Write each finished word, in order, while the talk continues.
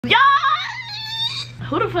Yeah!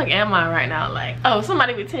 Who the fuck am I right now? Like, oh,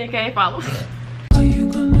 somebody with 10K followers. Are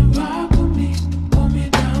you gonna ride with me? Pull me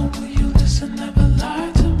down, will you listen? Never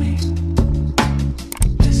lie to me.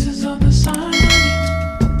 This is all the sign I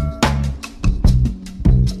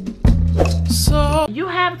need. So you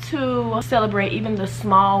have to celebrate even the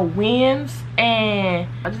small wins, and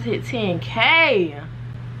I just hit 10K.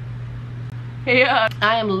 Yeah,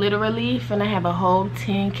 I am literally finna have a whole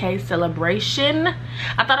 10K celebration.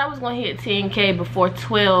 I thought I was gonna hit 10K before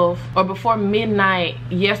 12 or before midnight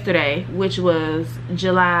yesterday, which was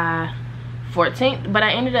July 14th, but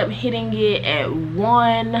I ended up hitting it at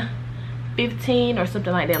 1:15 or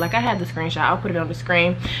something like that. Like, I had the screenshot, I'll put it on the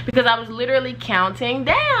screen, because I was literally counting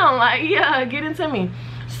down, like, yeah, get into me.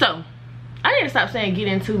 So I need to stop saying get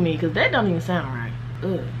into me, because that don't even sound right.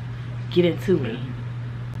 Ugh, get into me.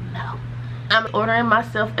 No. I'm ordering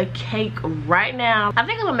myself a cake right now. I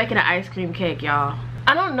think I'm gonna make it an ice cream cake, y'all.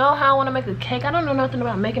 I don't know how I want to make a cake. I don't know nothing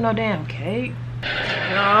about making no damn cake.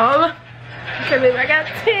 Y'all, I can't believe I got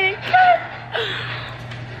 10K.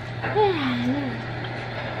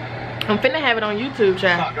 I'm finna have it on YouTube,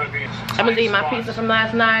 child. I've been eating my pizza from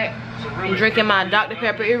last night. I'm drinking my Dr.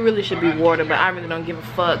 Pepper. It really should be water, but I really don't give a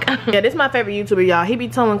fuck. Yeah, this is my favorite YouTuber, y'all. He be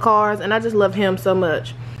towing cars, and I just love him so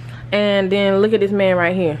much. And then look at this man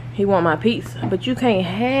right here. He want my pizza, but you can't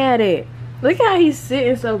have it. Look how he's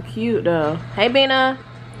sitting so cute, though. Hey, Bina.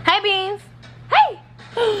 Hey, Beans. Hey,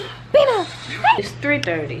 Bina. Hey. It's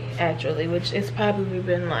 3:30 actually, which it's probably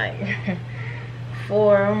been like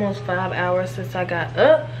 4, almost 5 hours since I got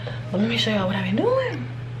up. But let me show y'all what I've been doing.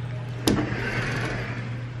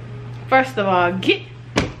 First of all,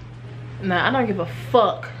 nah, I don't give a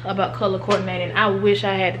fuck about color coordinating. I wish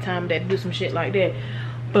I had the time to do some shit like that.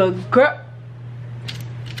 But girl,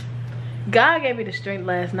 God gave me the strength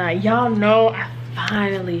last night. Y'all know I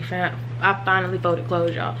finally folded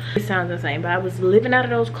clothes, y'all. It sounds insane, but I was living out of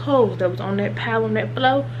those clothes that was on that pile on that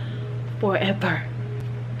floor forever.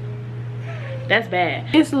 That's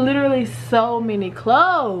bad. It's literally so many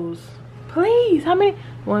clothes. Please, how many?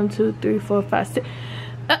 1, 2, 3, 4, 5, 6.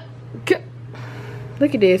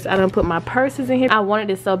 Look at this. I done put my purses in here. I wanted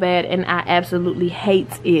it so bad, and I absolutely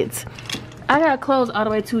hate it. I got clothes all the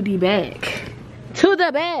way to the back. To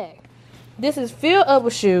the back. This is filled up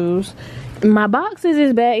with shoes. My boxes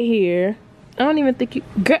is back here. I don't even think you...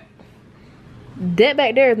 Girl, that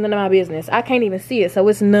back there is none of my business. I can't even see it, so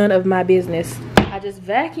it's none of my business. I just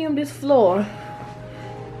vacuumed this floor.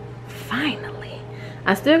 Finally.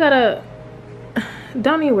 I still gotta...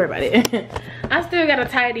 Don't even worry about it. I still gotta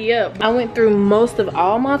tidy up. I went through most of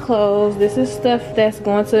all my clothes. This is stuff that's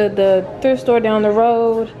going to the thrift store down the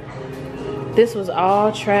road. This was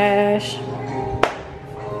all trash.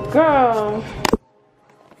 Girl,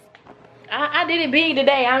 I did it big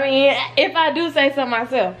today. I mean, if I do say so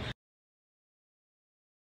myself.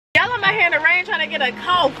 Y'all on my hair in the rain trying to get a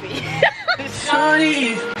coffee.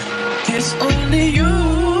 Shorty, it's only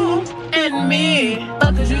you and me.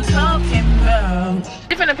 What are you talking about?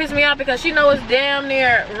 She finna piss me off because she knows it's damn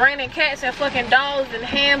near raining cats and fucking dogs and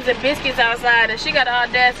hams and biscuits outside, and she got the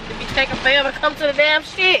audacity to be taking forever to come to the damn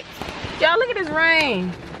shit. Y'all, look at this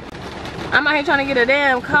rain. I'm out here trying to get a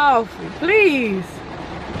damn coffee. Please.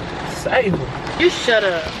 Save her. You shut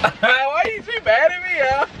up. Why you keep adding me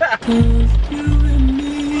up?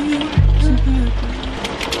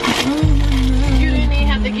 You didn't even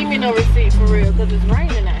have to give me no receipt for real, because it's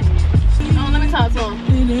raining out here. Oh, let me talk to him.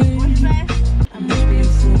 What you say? I'm just being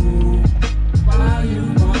fool. Why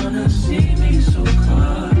you wanna see me so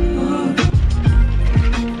caught up?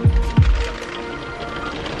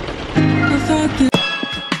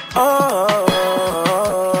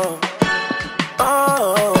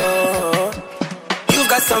 You've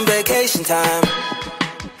got some vacation time.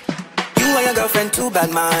 You and your girlfriend, too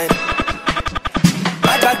bad mind.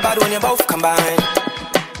 Bad when you both combine.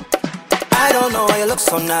 I don't know why you look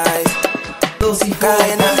so nice.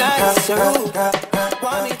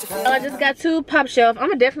 I just got 2 pOpshelf.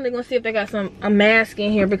 I'm definitely gonna see if they got a mask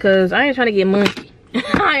in here, because I ain't trying to get monkey.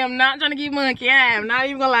 I am not trying to get monkey. I am not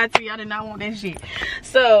even gonna lie to you. I did not want that shit.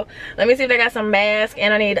 So let me see if they got some masks.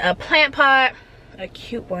 And I need a plant pot, a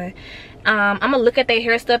cute one. I'm gonna look at their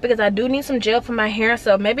hair stuff, because I do need some gel for my hair.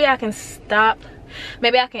 So maybe I can stop.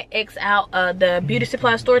 Maybe I can X out the beauty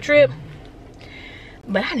supply store trip.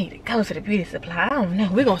 But I need to go to the beauty supply. I don't know.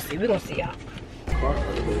 We're gonna see. We're gonna see, y'all.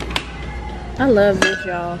 I love this,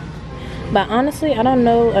 y'all. But honestly, I don't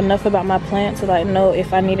know enough about my plant to like know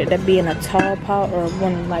if I need it to be in a tall pot or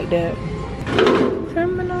one like that.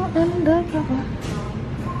 Criminal undercover.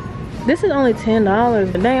 This is only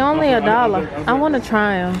 $10. They only $1. I want to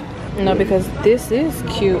try them. No, because this is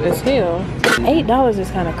cute as hell. $8 is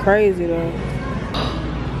kind of crazy though.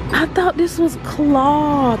 I thought this was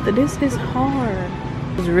cloth. This is hard.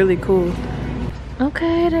 It's really cool.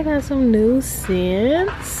 Okay, they got some new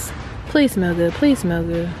scents. Please smell good. Please smell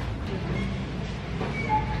good.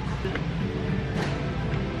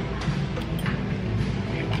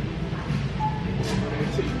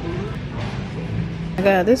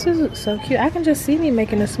 God, this is so cute. I can just see me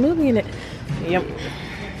making a smoothie in it. Yep,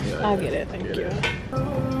 I'll get it. Thank you.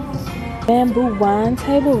 Bamboo wine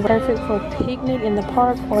table, perfect for picnic in the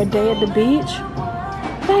park or a day at the beach.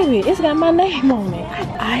 Baby, it's got my name on it.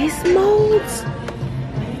 Ice modes.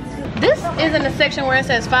 This is in the section where it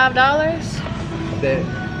says $5. That.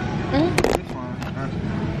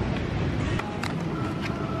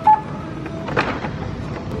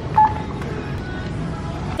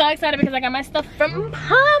 So excited because I got my stuff from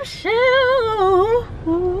pOpshelf.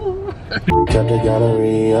 Got the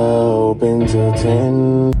gallery open till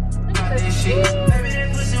 10.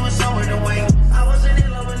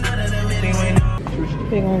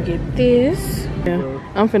 We're gonna get this. Yeah,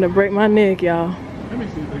 I'm finna break my neck, y'all.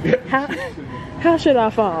 How should I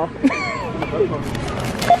fall?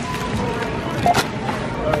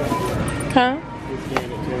 Huh?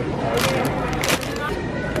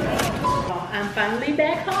 I'm finally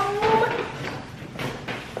back home.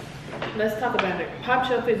 Let's talk about it.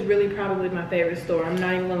 pOpshelf is really probably my favorite store. I'm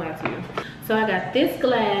not even gonna lie to you. So I got this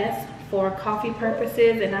glass for coffee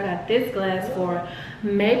purposes, and I got this glass for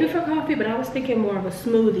maybe for coffee, but I was thinking more of a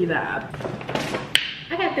smoothie vibe.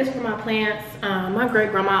 I got this for my plants. My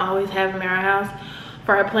great grandma always have them in our house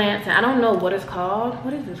for her plants, and I don't know what it's called.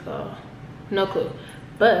 What is this called? No clue.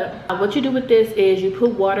 But what you do with this is you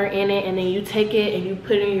put water in it, and then you take it and you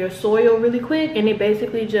put it in your soil really quick, and it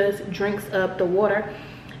basically just drinks up the water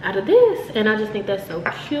out of this. And I just think that's so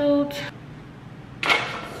cute.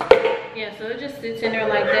 Yeah, so it just sits in there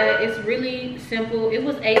like that. It's really simple. It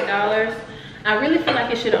was $8. I really feel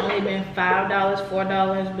like it should have only been $5,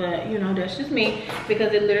 $4, but you know, that's just me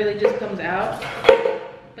because it literally just comes out.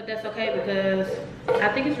 But that's okay because I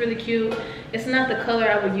think it's really cute. It's not the color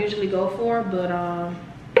I would usually go for, but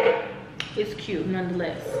it's cute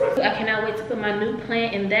nonetheless. I cannot wait to put my new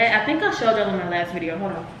plant in that. I think I showed y'all in my last video.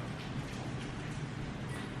 Hold on.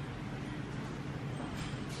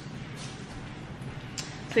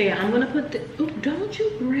 So yeah, I'm gonna put the, ooh, don't you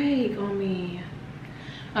break on me.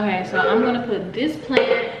 Okay, so I'm gonna put this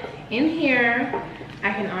plant in here.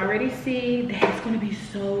 I can already see that it's gonna be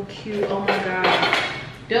so cute. Oh my God.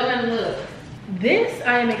 Dylan, look. This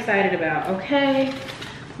I am excited about, okay?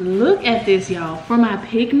 Look at this, y'all. For my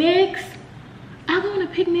picnics, I go on a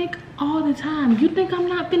picnic all the time. You think I'm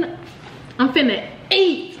not finna, I'm finna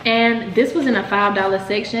eat. And this was in a $5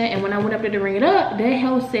 section, and when I went up there to ring it up, that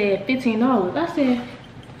hell said $15. I said,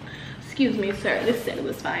 excuse me, sir, this said it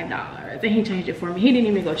was $5, and he changed it for me. He didn't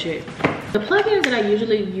even go check. The plugins that I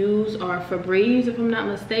usually use are Febreze, if I'm not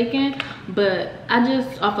mistaken, but I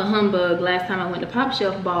just, off a humbug, last time I went to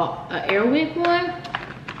pOpshelf, bought an Airwick one,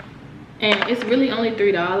 and it's really only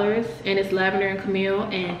 $3, and it's lavender and camille,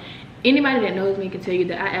 and anybody that knows me can tell you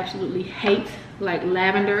that I absolutely hate like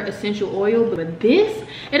lavender essential oil, but this,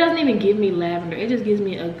 it doesn't even give me lavender. It just gives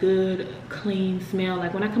me a good clean smell.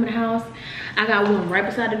 Like when I come in the house, I got one right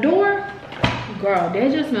beside the door. Girl,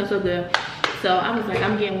 that just smells so good. So I was like,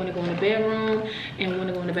 I'm getting one to go in the bedroom and one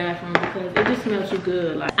to go in the bathroom because it just smells so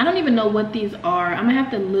good. Like, I don't even know what these are. I'm gonna have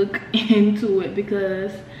to look into it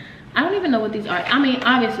because I don't even know what these are. I mean,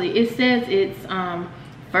 obviously it says it's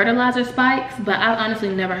fertilizer spikes, but I've honestly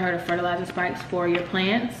never heard of fertilizer spikes for your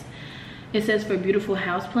plants. It says for beautiful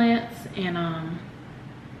house plants, and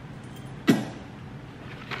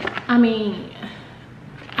I mean,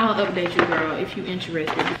 I'll update you, girl, if you're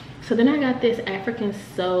interested. So then I got this African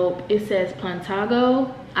soap. It says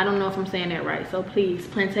Plantago. I don't know if I'm saying that right, so please,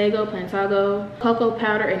 Plantago, cocoa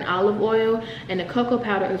powder and olive oil. And the cocoa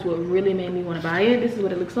powder is what really made me want to buy it. This is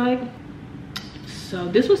what it looks like. So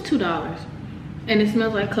this was $2, and it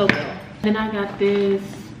smells like cocoa. Then I got this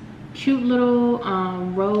cute little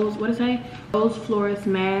rose, what is it, rose florist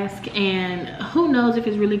mask, and who knows if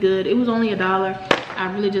it's really good. It was only $1.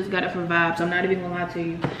 I really just got it for vibes. I'm not even gonna lie to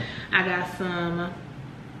you. I got some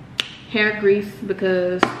hair grease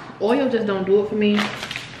because oil just don't do it for me.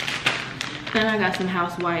 Then I got some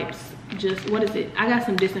house wipes. Just, what is it, I got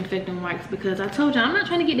some disinfectant wipes because I told y'all I'm not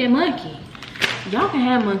trying to get that monkey. Y'all can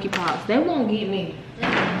have monkeypox, they won't get me.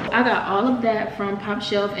 I got all of that from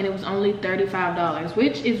pOpshelf, and it was only $35,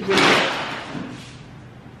 which is really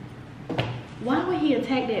good. Why would he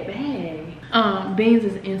attack that bag? Beans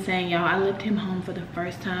is insane, y'all. I left him home for the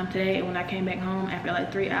first time today, and when I came back home after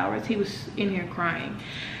like 3 hours, he was in here crying.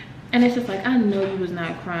 And it's just like, I know you was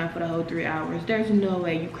not crying for the whole 3 hours. There's no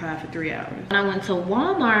way you cried for 3 hours. When I went to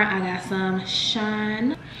Walmart, I got some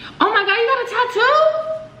Shine. Oh my God, you got a tattoo?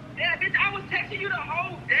 Yeah, bitch, I was texting you the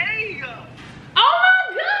whole day. Oh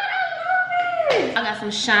my God, I love it. I got some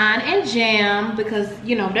Shine and Jam because,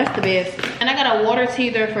 you know, that's the best. And I got a water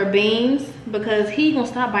teether for Beans because he gonna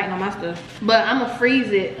stop biting on my stuff. But I'm gonna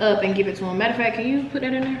freeze it up and give it to him. Matter of fact, can you put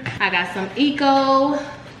that in there? I got some Eco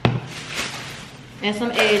and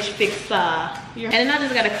some Edge Fix. And then I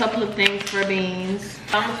just got a couple of things for Beans.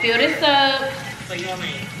 I'm gonna fill this up. So you know what I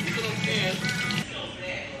mean? You can understand.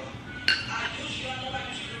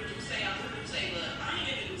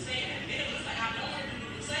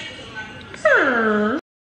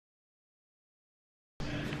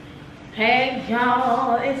 Hey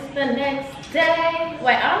y'all, it's the next day.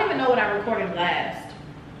 Wait, I don't even know what I recorded last.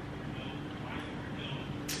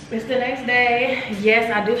 It's the next day.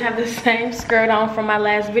 Yes, I do have the same skirt on from my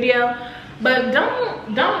last video, but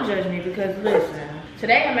don't judge me because listen,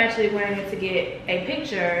 today I'm actually wearing it to get a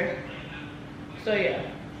picture. So yeah,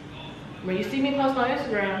 when you see me post on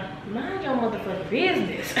Instagram, mind your motherfucking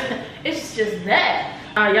business. It's just that.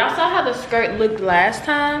 Y'all saw how the skirt looked last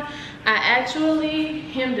time. I actually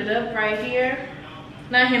hemmed it up right here.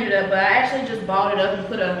 Not hemmed it up, but I actually just balled it up and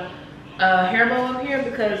put a hair bow up here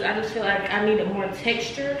because I just feel like I needed more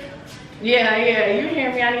texture. Yeah, you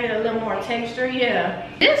hear me? I needed a little more texture, yeah.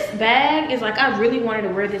 This bag is like, I really wanted to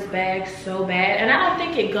wear this bag so bad, and I don't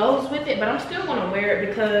think it goes with it, but I'm still gonna wear it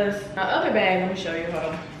because my other bag, let me show you,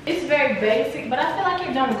 hold on. It's very basic, but I feel like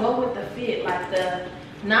it don't go with the fit, like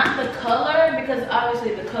not the color, because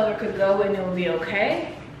obviously the color could go and it would be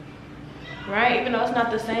okay. Right, even though it's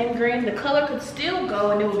not the same green, the color could still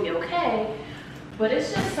go and it would be okay. But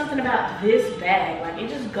it's just something about this bag, like it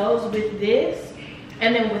just goes with this.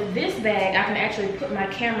 And then with this bag, I can actually put my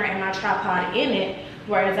camera and my tripod in it,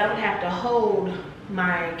 whereas I would have to hold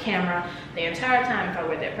my camera the entire time if I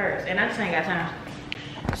wear that purse, and I just ain't got time.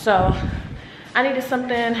 So I needed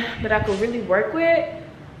something that I could really work with,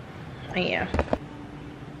 and yeah.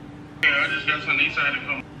 Yeah, I just got something inside to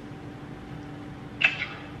come.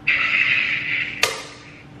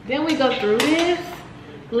 Then we go through this.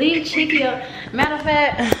 Leave Cheeky up. Matter of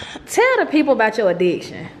fact, tell the people about your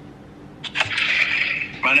addiction.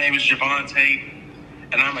 My name is Javante,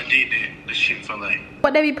 and I'm addicted to Chick-fil-A.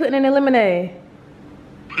 What they be putting in the lemonade?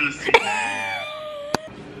 Pussy.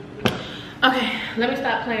 Okay, let me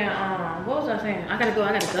stop playing. What was I saying? I gotta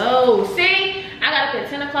go. See? I got up at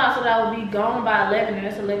 10 o'clock so that I would be gone by 11, and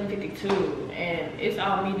it's 11:52. And it's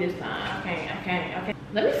all me this time. I can't.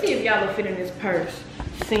 Let me see if y'all will fit in this purse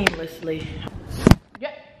seamlessly.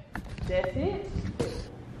 Yep, that's it.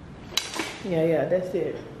 Yeah, that's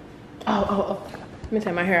it. Oh. Let me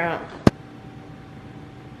take my hair out.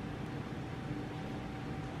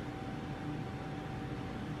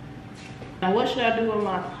 Now what should I do with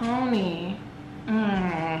my pony?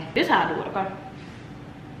 This how I do it, okay?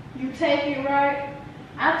 You take it right.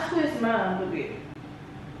 I twist mine a little bit.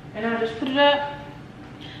 And I just put it up.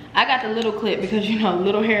 I got the little clip because, you know,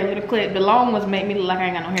 little hair, little clip. The long ones make me look like I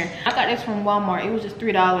ain't got no hair. I got this from Walmart. It was just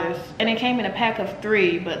 $3. And it came in a pack of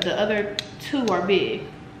 3, but the other 2 are big.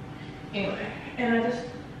 Anyway, and I just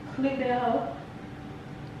clip that up.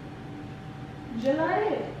 Just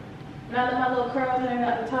like it. Now that my little curls hang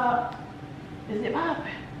out the top, is it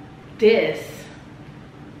popping? This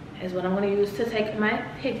is what I'm gonna use to take my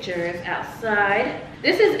pictures outside.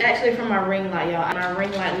 This is actually from my ring light, y'all. My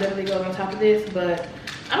ring light literally goes on top of this, but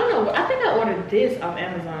I don't know. I think I ordered this off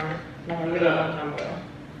Amazon like a really long time ago.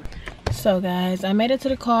 So guys, I made it to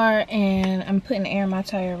the car and I'm putting air in my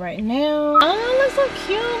tire right now. Oh, it looks so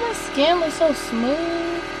cute. My skin looks so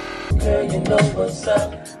smooth. Girl, you know what's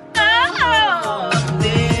up.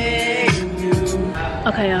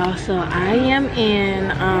 Okay, y'all, so I am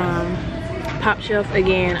in pOpshelf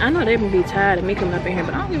again. I know they would be tired of me coming up in here,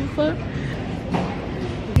 but I don't give a fuck.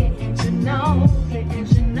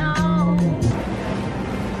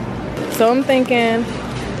 So I'm thinking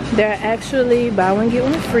they're actually buy one get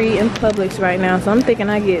one free in Publix right now. So I'm thinking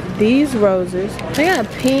I get these roses. They got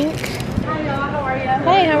pink. Hi y'all, how are you?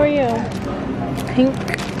 Hey, how are you? Pink.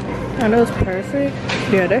 Are those perfect?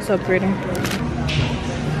 Yeah, they're so pretty.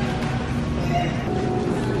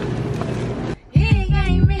 He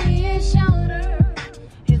gave me his shoulder.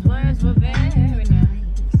 His words were very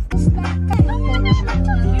nice.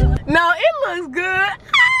 No, it looks good.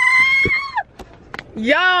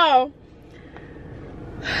 Y'all.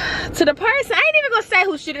 To the person, I ain't even gonna say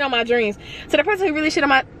who shitted on my dreams. To the person who really shitted on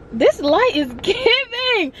my, this light is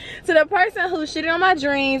giving. To the person who shitted on my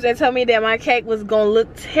dreams and told me that my cake was gonna look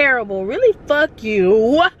terrible. Really, fuck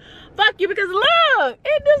you. Fuck you, because look,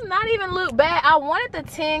 it does not even look bad. I wanted the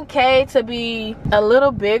 10K to be a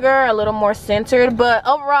little bigger, a little more centered, but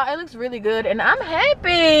overall it looks really good and I'm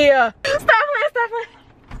happy. Stop playing.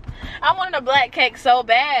 I wanted a black cake so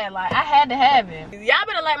bad, like I had to have it. Y'all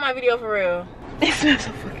better like my video for real. It smells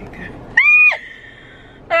so fucking good.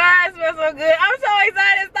 Ah, it smells so good. I'm so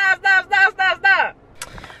excited. Stop.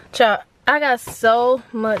 Child, I got so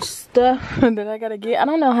much stuff that I gotta get. I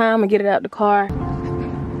don't know how I'm gonna get it out the car.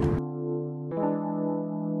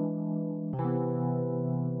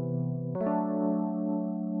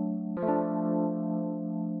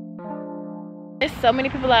 There's so many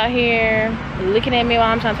people out here looking at me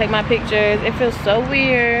while I'm trying to take my pictures. It feels so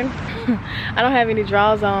weird. I don't have any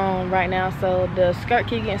drawers on right now, so the skirt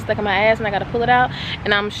keep getting stuck in my ass and I gotta pull it out,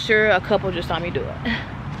 and I'm sure a couple just saw me do it.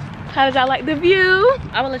 How did y'all like the view?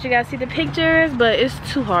 I will let you guys see the pictures, but it's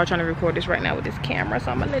too hard trying to record this right now with this camera, so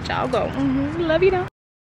I'm gonna let y'all go. Love you though.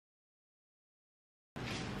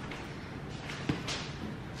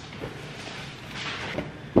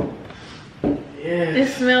 Yeah. It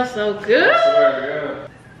smells so good. I swear,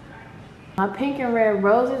 My pink and red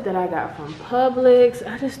roses that I got from Publix.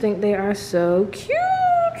 I just think they are so cute.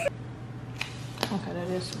 Okay, that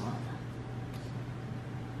is one.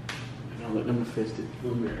 Don't let them infest it.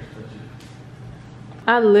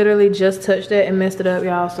 I literally just touched that and messed it up,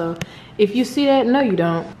 y'all. So if you see that, no you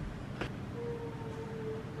don't.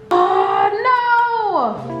 Oh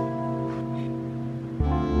no!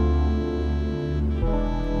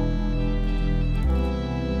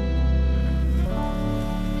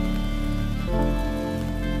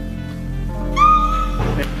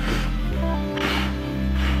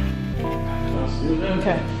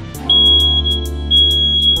 Okay.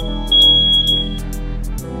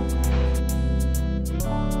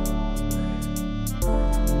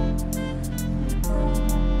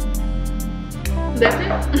 That's it.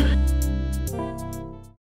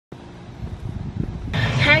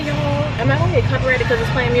 Hey y'all, am I gonna get copyrighted because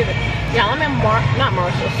it's playing music? Y'all, I'm in not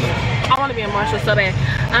Marshall's. I want to be in Marshall's so bad.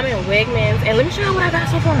 I'm in Wegmans, and let me show you what I got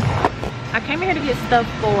so far. I came here to get stuff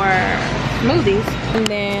for smoothies, and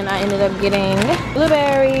then I ended up getting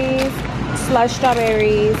blueberries, sliced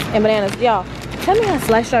strawberries, and bananas. Y'all, tell me how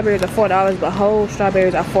sliced strawberries are $4, but whole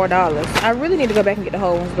strawberries are $4. I really need to go back and get the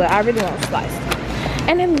whole ones, but I really want sliced.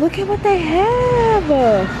 And then look at what they have.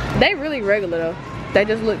 They really regular though. They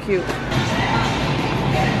just look cute.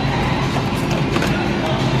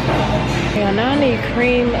 Yeah, now I need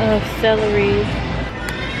cream of celery.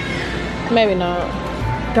 Maybe not.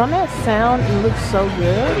 Don't that sound and look so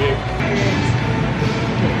good?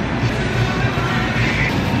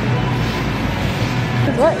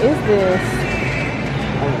 What is this?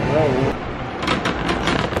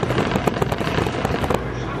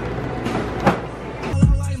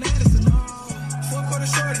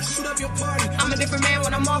 I'm a different man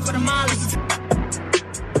when I'm off for the molly.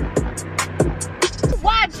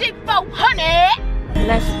 Watch it for honey.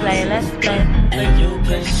 Let's play, let's play. And you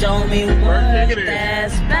can show me what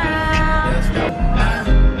that's about.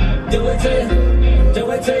 Do it to you,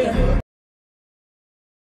 do it to you.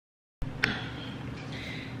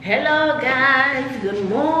 Hello guys, good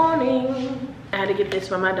morning. I had to get this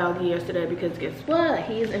for my doggy yesterday because guess what?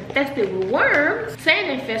 He is infested with worms.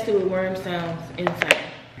 Saying infested with worms sounds insane.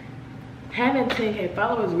 Having 10K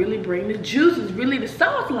followers really bring the juices, really the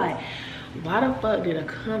sauce. Like, why the fuck did a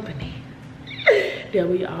company that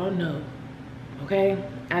we all know, okay?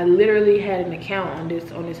 I literally had an account on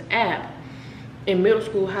this app in middle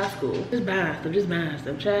school, high school. Just buying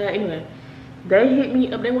stuff, child. Anyway, they hit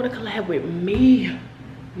me up, they want to collab with me,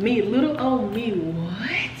 little old me.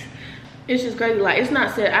 What? It's just crazy. Like, it's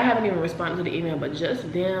not said, I haven't even responded to the email, but just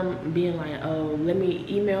them being like, oh, let me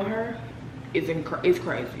email her, it's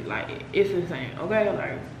crazy. Like, it's insane, okay?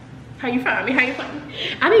 Like, how you find me?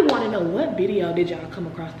 I didn't want to know what video did y'all come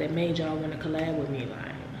across that made y'all want to collab with me.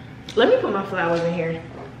 Like, let me put my flowers in here.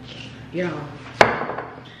 Y'all,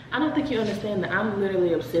 I don't think you understand that I'm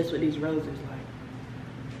literally obsessed with these roses. Like,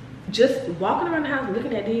 just walking around the house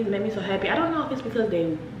looking at these made me so happy. I don't know if it's because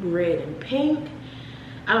they red and pink.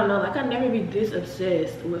 I don't know, like, I'd never be this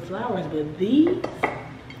obsessed with flowers, but these,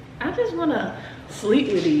 I just want to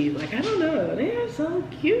sleep with these. Like, I don't know, they are so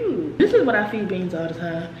cute. This is what I feed Beans all the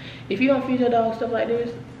time. If you don't feed your dog stuff like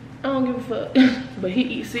this, I don't give a fuck. But he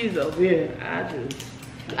eats seeds over here.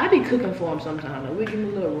 I be cooking for him sometimes. Like, we give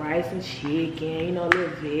him a little rice and chicken, you know, a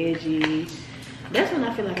little veggie. That's when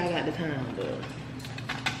I feel like I got the time, but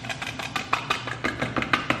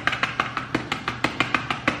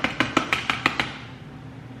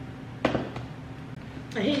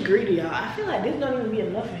he's greedy, y'all. I feel like this don't even be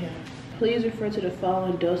enough for him. Please refer to the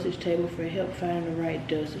following dosage table for help finding the right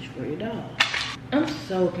dosage for your dog. I'm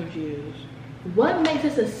so confused. What makes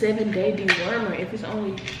this a 7-day dewormer if it's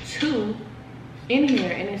only 2 in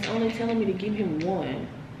here and it's only telling me to give him 1?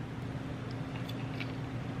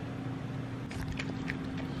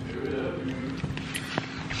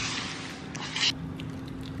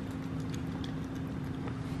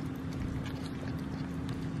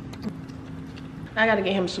 I gotta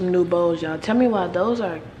get him some new bowls, y'all. Tell me why those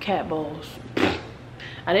are cat bowls.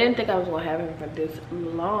 I didn't think I was gonna have him for this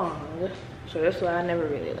long, so that's why I never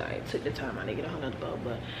really like took the time out to get a whole nother bowl.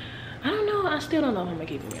 But I don't know, I still don't know if I'm gonna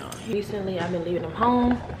keep him, y'all. Recently I've been leaving him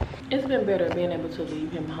home. It's been better being able to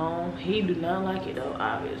leave him home. He do not like it though,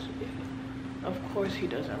 obviously. Of course he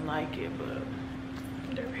doesn't like it, but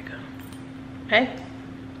there we go. Hey,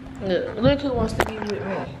 look who wants to be with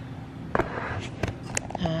me.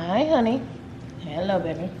 Hi, honey. Hello,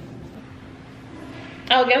 baby.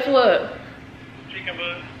 Oh, guess what? Chicken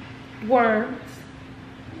butt. Worms.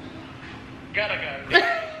 Gotta go.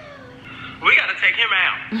 We gotta take him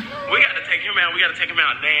out. We gotta take him out. We gotta take him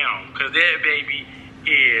out now. Cause that baby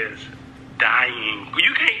is dying.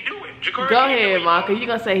 You can't do it. Jakara, go ahead, Maka. You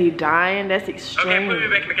gonna say he dying? That's extreme. Okay, put me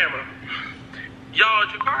back in the camera. Y'all,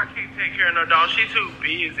 Jakara can't take care of no dog. She's too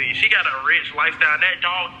busy. She got a rich lifestyle. That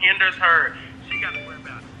dog hinders her. She gotta worry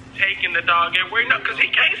about taking the dog everywhere. No, cause he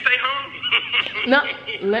can't stay home. No,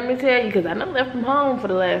 let me tell you, cause I done left him home for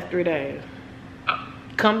the last 3 days.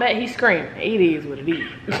 Come back, he screaming. It is what it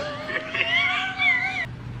is.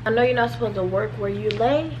 I know you're not supposed to work where you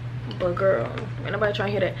lay, but girl, ain't nobody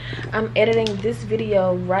trying to hear that. I'm editing this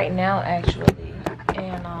video right now, actually,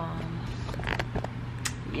 and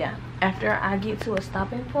yeah. After I get to a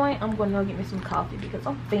stopping point, I'm gonna go get me some coffee because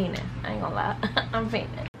I'm fiending. I ain't gonna lie, I'm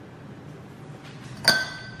fiending.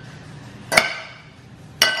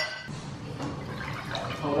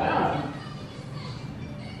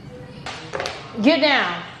 Get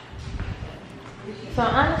down. So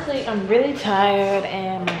honestly, I'm really tired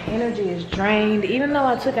and my energy is drained. Even though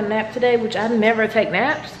I took a nap today, which I never take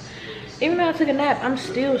naps, even though I took a nap, I'm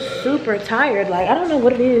still super tired. Like, I don't know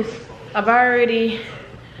what it is. I've already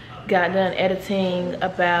got done editing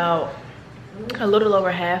about a little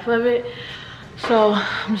over half of it. So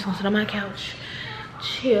I'm just gonna sit on my couch,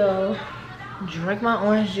 chill, drink my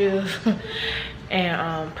orange juice,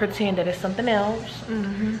 and pretend that it's something else.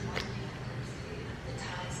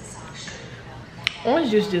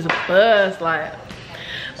 Orange juice just buzz, like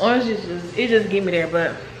orange juice just get me there.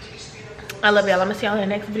 But I love y'all. I'm gonna see y'all in the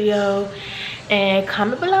next video, and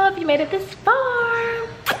comment below if you made it this far.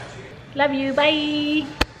 Love you, bye.